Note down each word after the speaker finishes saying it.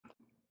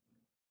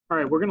All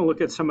right, we're going to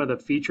look at some of the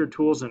feature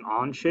tools in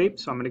Onshape.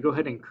 So I'm going to go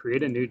ahead and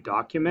create a new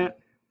document,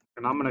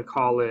 and I'm going to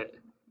call it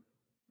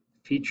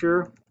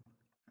feature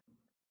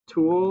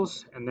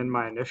tools and then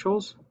my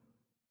initials.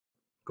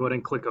 Go ahead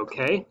and click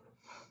OK.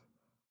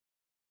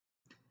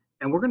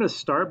 And we're going to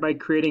start by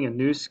creating a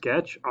new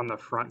sketch on the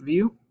front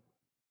view.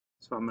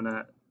 So I'm going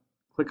to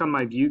click on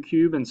my view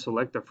cube and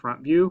select the front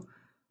view.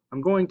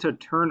 I'm going to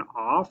turn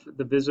off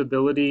the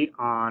visibility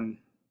on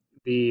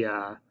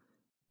the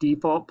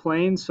default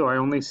plane, so I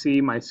only see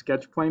my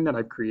sketch plane that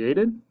I've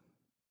created. And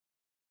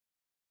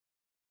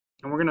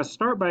we're going to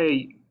start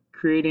by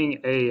creating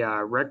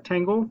a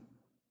rectangle.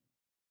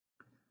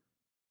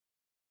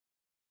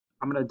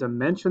 I'm going to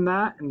dimension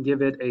that and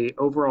give it an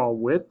overall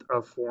width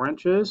of 4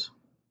 inches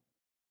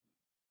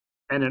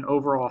and an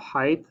overall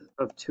height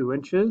of 2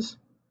 inches.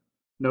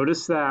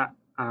 Notice that,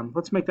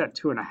 let's make that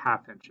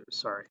 2.5 inches,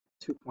 sorry,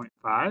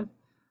 2.5.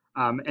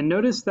 And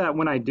notice that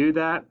when I do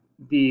that,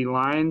 the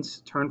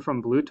lines turn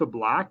from blue to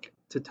black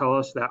to tell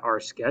us that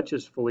our sketch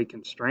is fully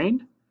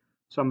constrained.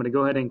 So I'm going to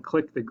go ahead and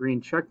click the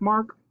green check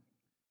mark.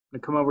 I'm going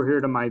to come over here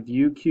to my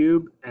view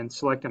cube and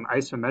select an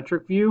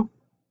isometric view.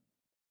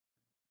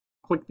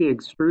 Click the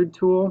extrude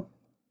tool,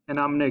 and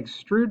I'm going to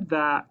extrude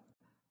that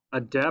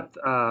a depth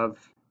of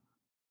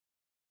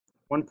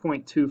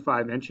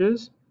 1.25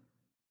 inches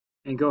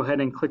and go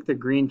ahead and click the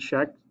green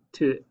check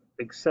to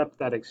accept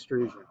that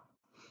extrusion.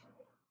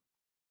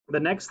 The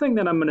next thing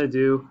that I'm going to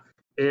do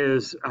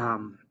is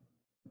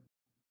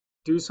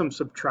do some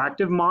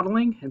subtractive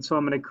modeling, and so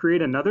I'm going to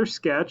create another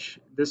sketch.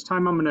 This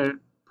time I'm going to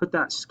put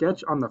that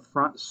sketch on the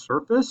front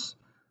surface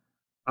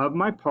of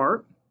my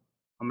part.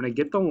 I'm going to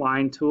get the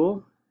line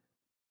tool,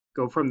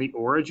 go from the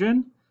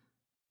origin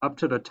up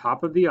to the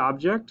top of the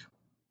object,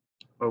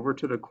 over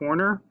to the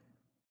corner,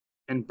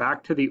 and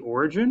back to the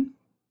origin.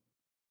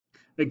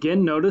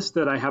 Again, notice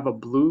that I have a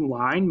blue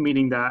line,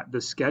 meaning that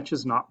the sketch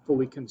is not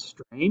fully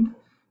constrained.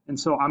 And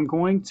so I'm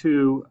going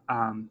to,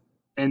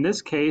 in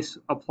this case,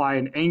 apply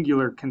an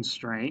angular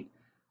constraint,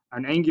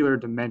 an angular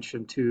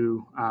dimension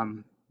to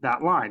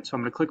that line. So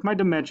I'm going to click my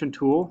dimension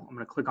tool. I'm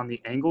going to click on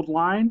the angled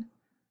line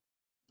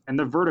and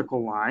the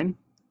vertical line,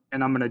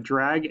 and I'm going to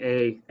drag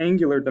a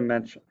angular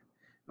dimension.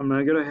 I'm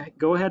going to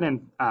go ahead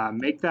and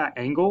make that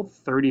angle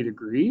 30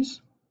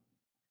 degrees.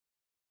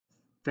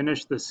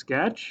 Finish the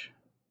sketch.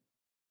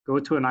 Go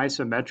to an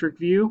isometric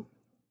view.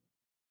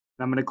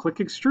 I'm going to click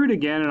extrude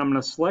again, and I'm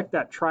going to select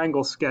that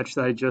triangle sketch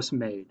that I just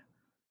made.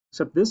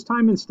 Except this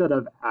time, instead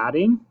of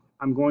adding,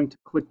 I'm going to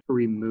click to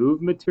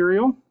remove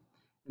material.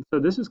 And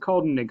so this is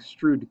called an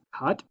extrude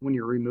cut when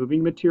you're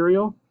removing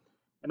material.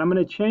 And I'm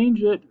going to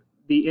change it,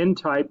 the end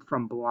type,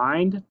 from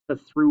blind to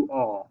through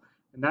all.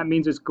 And that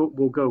means it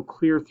will go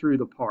clear through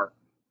the part.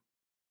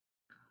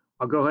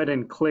 I'll go ahead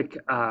and click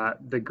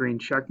the green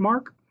check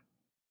mark.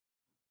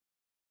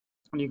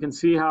 And you can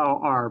see how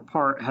our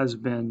part has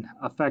been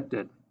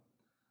affected.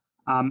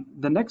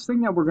 The next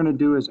thing that we're going to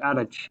do is add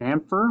a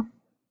chamfer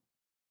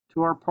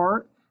to our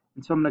part.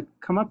 And so I'm going to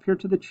come up here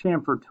to the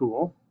chamfer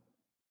tool.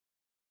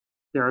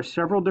 There are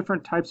several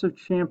different types of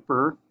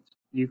chamfer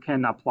you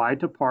can apply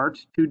to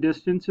parts. 2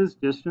 distances,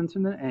 distance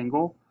and an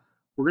angle.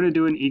 We're going to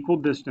do an equal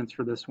distance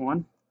for this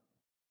one.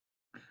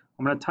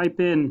 I'm going to type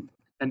in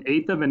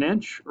 1/8 of an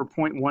inch or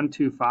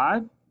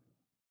 0.125.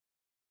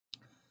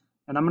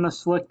 And I'm going to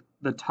select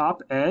the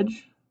top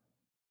edge,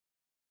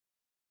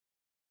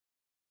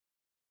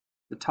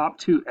 the top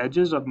 2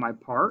 edges of my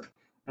part,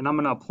 and I'm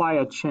going to apply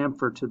a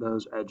chamfer to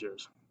those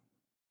edges.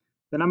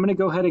 Then I'm going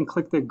to go ahead and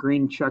click the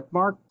green check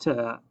mark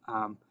to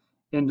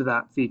end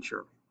that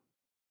feature.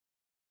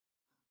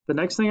 The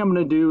next thing I'm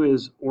going to do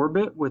is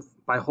orbit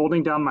by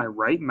holding down my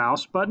right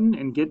mouse button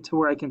and get to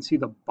where I can see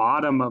the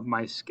bottom of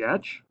my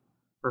sketch,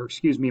 or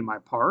excuse me, my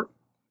part.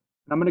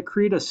 And I'm going to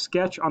create a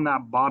sketch on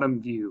that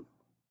bottom view.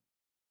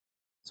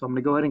 So I'm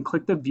going to go ahead and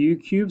click the view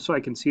cube so I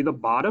can see the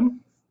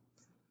bottom.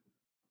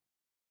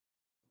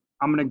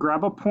 I'm going to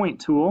grab a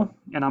point tool,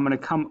 and I'm going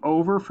to come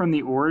over from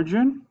the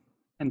origin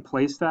and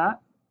place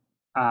that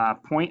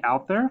point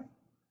out there.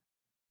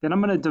 Then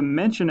I'm going to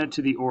dimension it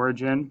to the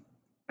origin,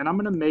 and I'm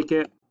going to make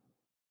it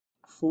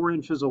 4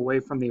 inches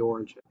away from the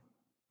origin.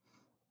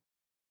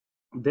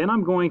 Then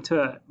I'm going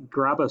to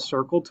grab a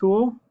circle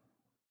tool,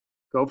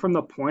 go from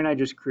the point I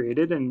just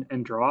created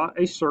and draw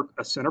a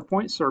center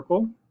point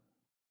circle.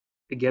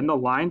 Again, the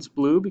line's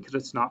blue because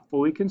it's not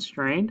fully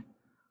constrained.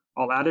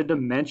 I'll add a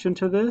dimension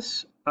to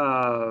this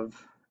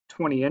of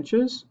 20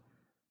 inches.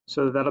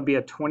 So that'll be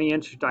a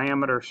 20-inch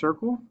diameter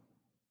circle.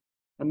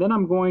 And then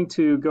I'm going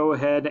to go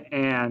ahead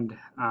and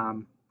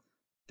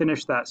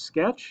finish that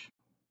sketch.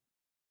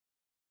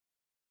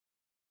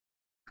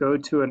 Go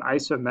to an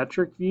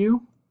isometric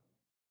view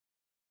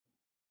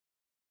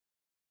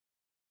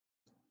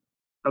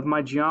of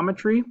my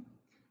geometry.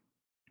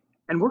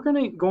 And we're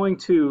going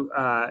to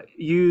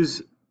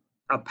use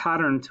a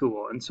pattern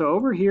tool. And so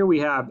over here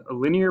we have a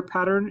linear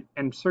pattern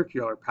and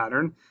circular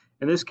pattern.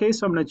 In this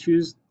case, I'm going to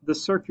choose the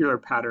circular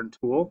pattern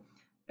tool.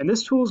 And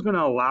this tool is going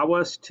to allow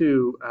us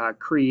to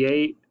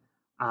create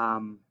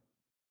a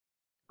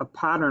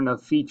pattern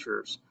of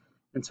features.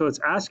 And so it's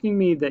asking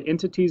me the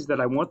entities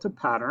that I want to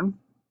pattern.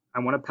 I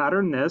want to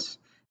pattern this,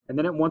 and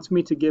then it wants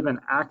me to give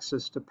an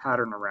axis to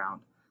pattern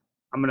around.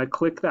 I'm going to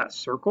click that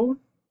circle,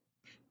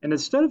 and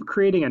instead of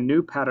creating a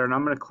new pattern,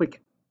 I'm going to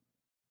click,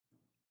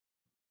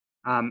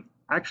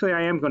 actually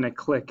I am going to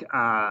click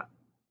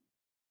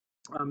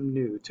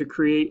new to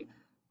create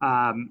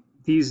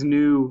these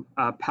new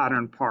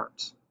pattern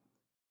parts.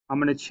 I'm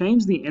going to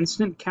change the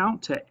instant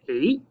count to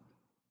 8.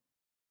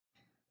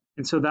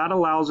 And so that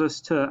allows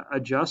us to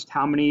adjust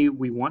how many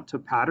we want to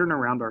pattern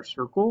around our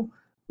circle.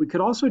 We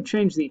could also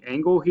change the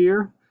angle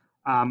here.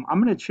 I'm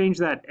going to change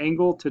that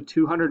angle to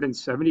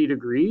 270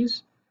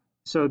 degrees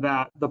so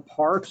that the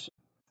parts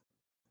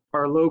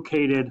are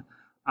located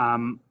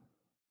around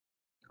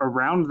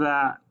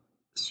that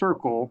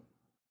circle.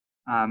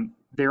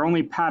 They're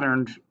only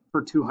patterned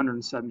for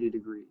 270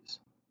 degrees.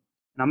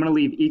 And I'm going to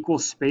leave equal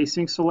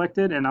spacing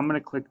selected, and I'm going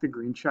to click the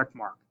green check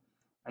mark.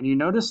 And you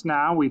notice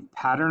now we've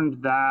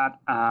patterned that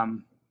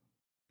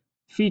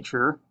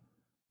feature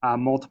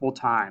multiple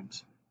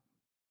times.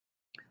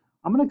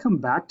 I'm going to come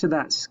back to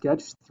that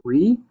sketch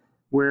 3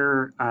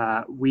 where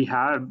we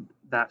had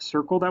that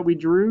circle that we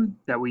drew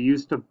that we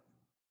used to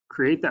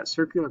create that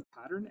circular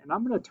pattern, and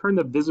I'm going to turn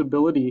the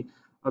visibility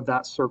of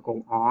that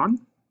circle on.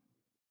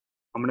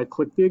 I'm going to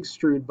click the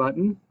extrude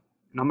button,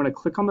 and I'm going to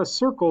click on the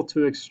circle to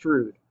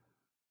extrude.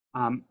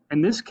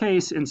 In this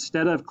case,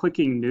 instead of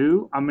clicking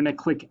new, I'm going to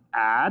click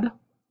add.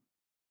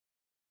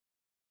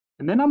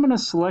 And then I'm going to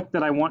select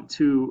that I want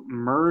to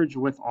merge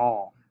with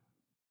all.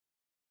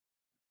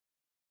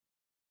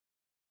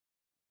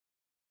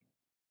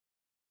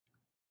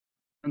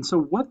 And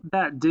so what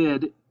that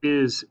did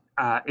is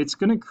it's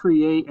going to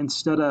create,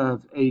 instead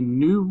of a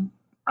new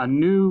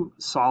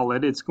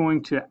solid, it's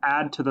going to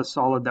add to the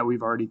solid that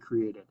we've already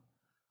created.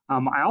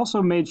 I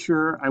also made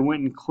sure I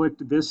went and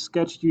clicked this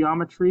sketch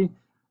geometry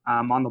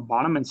on the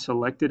bottom and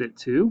selected it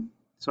too.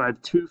 So I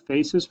have 2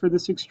 faces for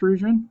this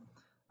extrusion.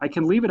 I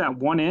can leave it at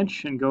 1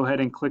 inch and go ahead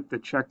and click the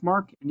check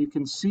mark, and you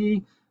can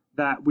see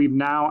that we've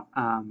now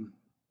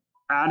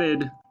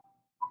added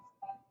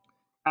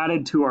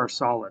to our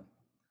solid.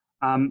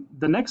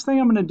 The next thing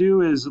I'm going to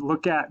do is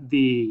look at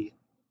the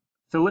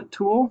fillet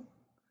tool.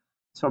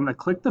 So I'm going to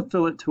click the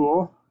fillet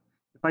tool.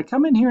 If I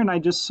come in here and I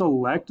just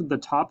select the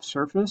top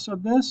surface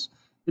of this,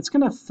 it's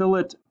going to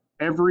fillet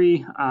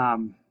every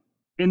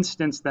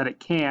instance that it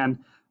can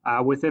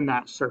within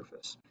that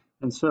surface.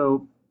 And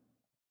so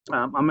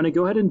I'm going to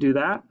go ahead and do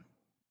that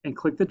and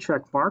click the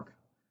check mark.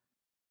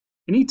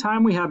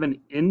 Anytime we have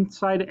an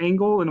inside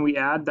angle and we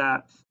add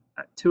that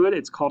to it,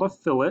 it's called a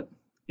fillet.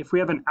 If we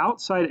have an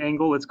outside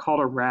angle, it's called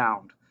a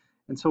round.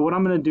 And so what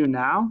I'm going to do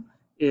now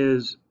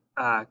is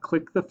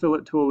click the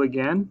fillet tool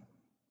again,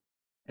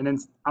 and then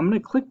I'm going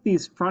to click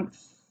these front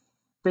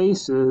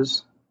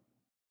faces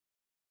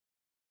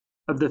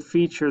of the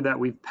feature that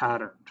we've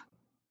patterned.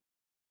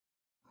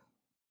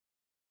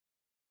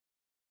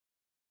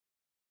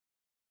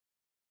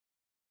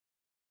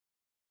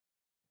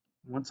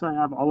 Once I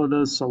have all of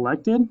those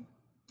selected,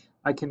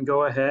 I can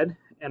go ahead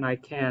and I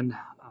can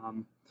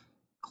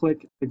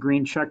click the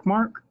green check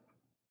mark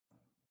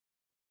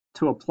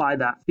to apply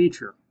that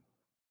feature.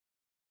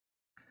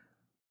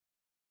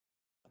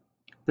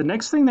 The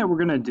next thing that we're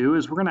going to do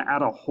is we're going to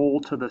add a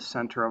hole to the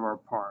center of our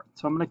part.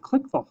 So I'm going to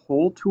click the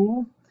hole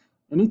tool.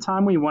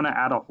 Anytime we want to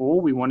add a hole,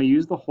 we want to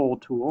use the hole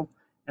tool.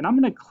 And I'm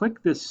going to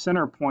click this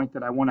center point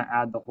that I want to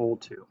add the hole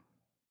to.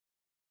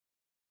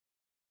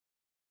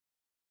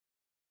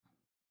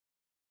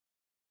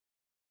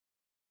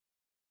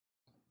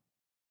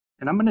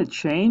 And I'm going to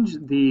change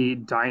the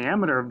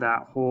diameter of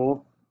that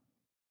hole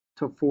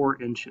to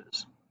 4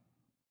 inches.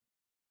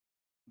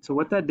 So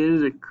what that did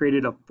is it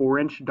created a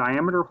 4-inch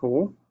diameter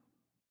hole.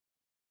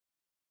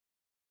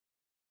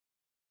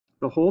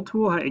 The hole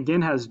tool,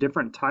 again, has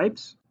different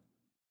types.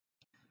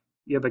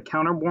 You have a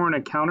counterbore,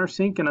 a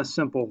countersink, and a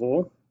simple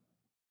hole.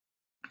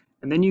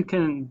 And then you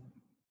can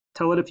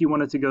tell it if you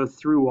want it to go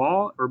through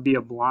all or be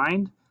a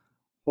blind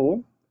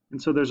hole.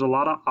 And so there's a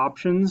lot of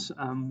options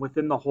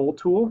within the hole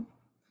tool.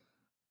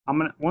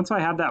 Once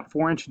I have that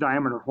 4-inch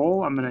diameter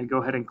hole, I'm going to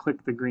go ahead and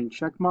click the green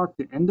check mark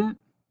to end it,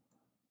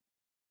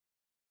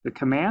 the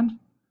command.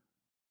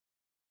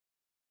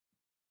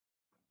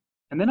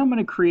 And then I'm going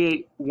to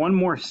create one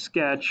more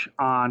sketch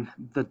on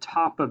the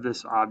top of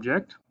this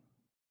object.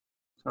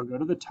 So I'll go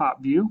to the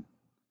top view.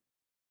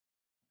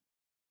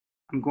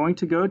 I'm going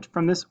to go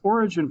from this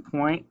origin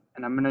point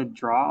and I'm going to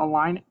draw a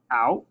line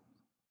out.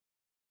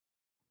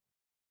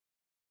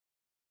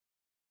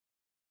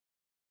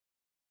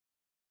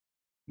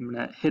 I'm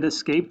going to hit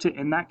escape to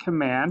end that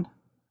command.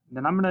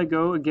 Then I'm going to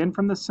go again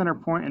from the center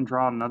point and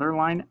draw another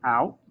line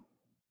out.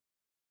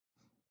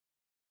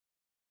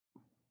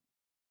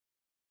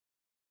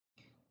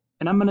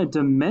 And I'm going to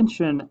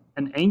dimension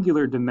an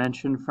angular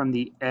dimension from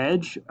the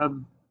edge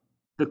of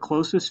the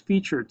closest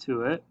feature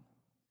to it.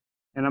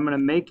 And I'm going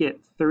to make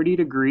it 30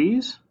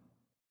 degrees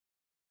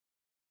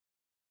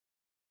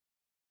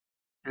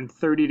and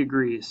 30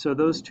 degrees. So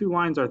those two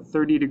lines are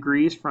 30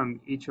 degrees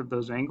from each of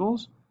those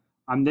angles.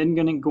 I'm then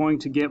going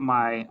to get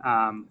my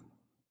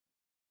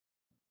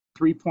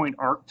 3-point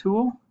arc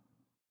tool.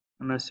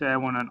 I'm going to say I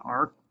want an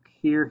arc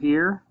here,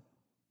 and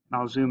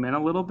I'll zoom in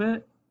a little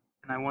bit,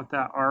 and I want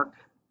that arc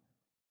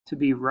to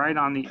be right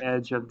on the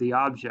edge of the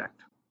object.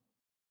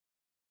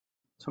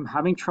 So I'm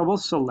having trouble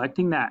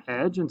selecting that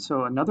edge, and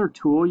so another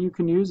tool you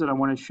can use that I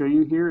want to show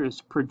you here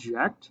is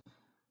project.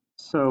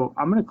 So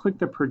I'm going to click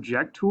the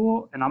project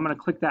tool, and I'm going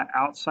to click that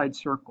outside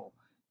circle.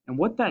 And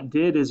what that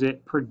did is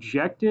it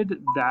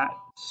projected that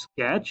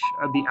sketch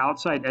of the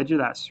outside edge of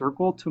that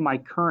circle to my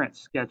current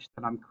sketch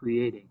that I'm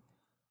creating.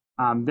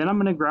 Then I'm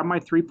going to grab my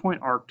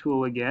 3-point arc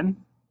tool again.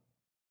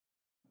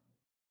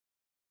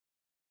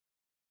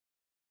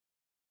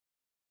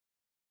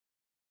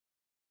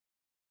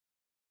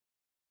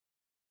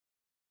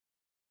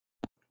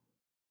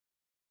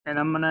 And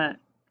I'm going to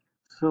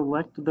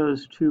select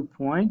those 2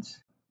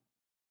 points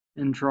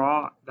and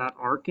draw that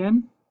arc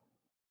in.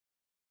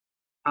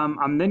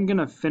 I'm then going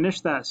to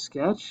finish that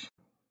sketch,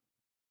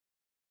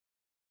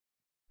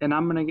 and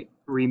I'm going to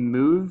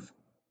remove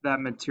that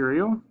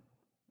material.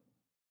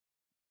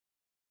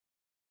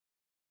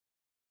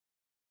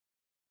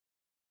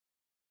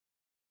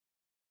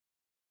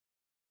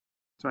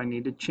 So I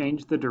need to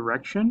change the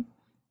direction,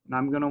 and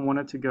I'm going to want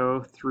it to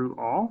go through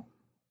all.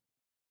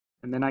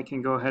 And then I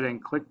can go ahead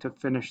and click to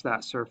finish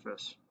that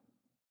surface.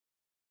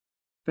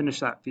 Finish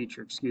that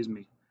feature, excuse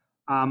me.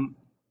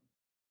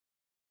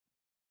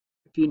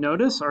 If you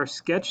notice, our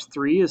sketch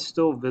 3 is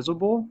still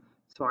visible.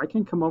 So I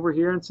can come over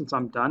here, and since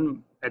I'm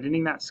done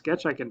editing that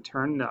sketch, I can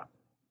turn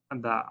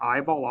the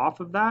eyeball off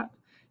of that,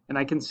 and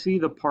I can see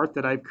the part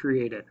that I've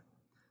created.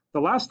 The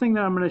last thing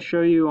that I'm going to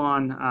show you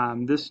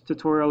on this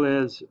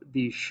tutorial is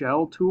the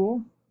shell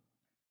tool.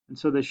 And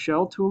so the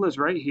shell tool is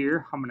right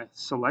here. I'm going to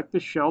select the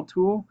shell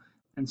tool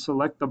and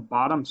select the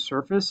bottom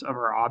surface of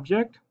our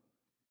object.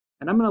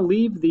 And I'm going to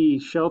leave the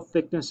shell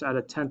thickness at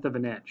 1/10 of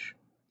an inch.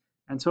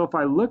 And so if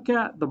I look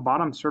at the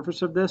bottom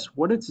surface of this,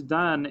 what it's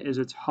done is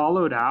it's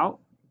hollowed out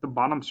the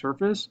bottom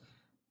surface,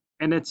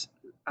 and it's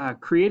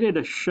created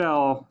a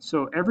shell.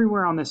 So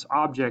everywhere on this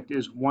object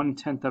is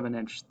 1/10 of an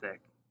inch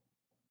thick.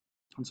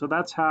 And so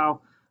that's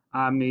how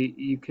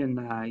you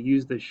can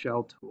use the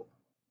shell tool.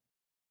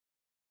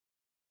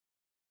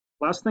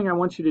 Last thing I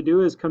want you to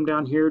do is come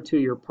down here to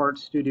your Part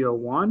Studio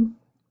One,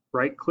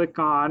 right click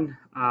on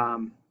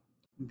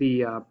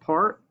the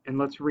part, and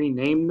let's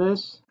rename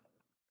this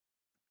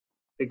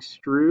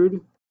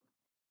Extrude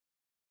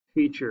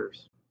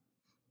Features.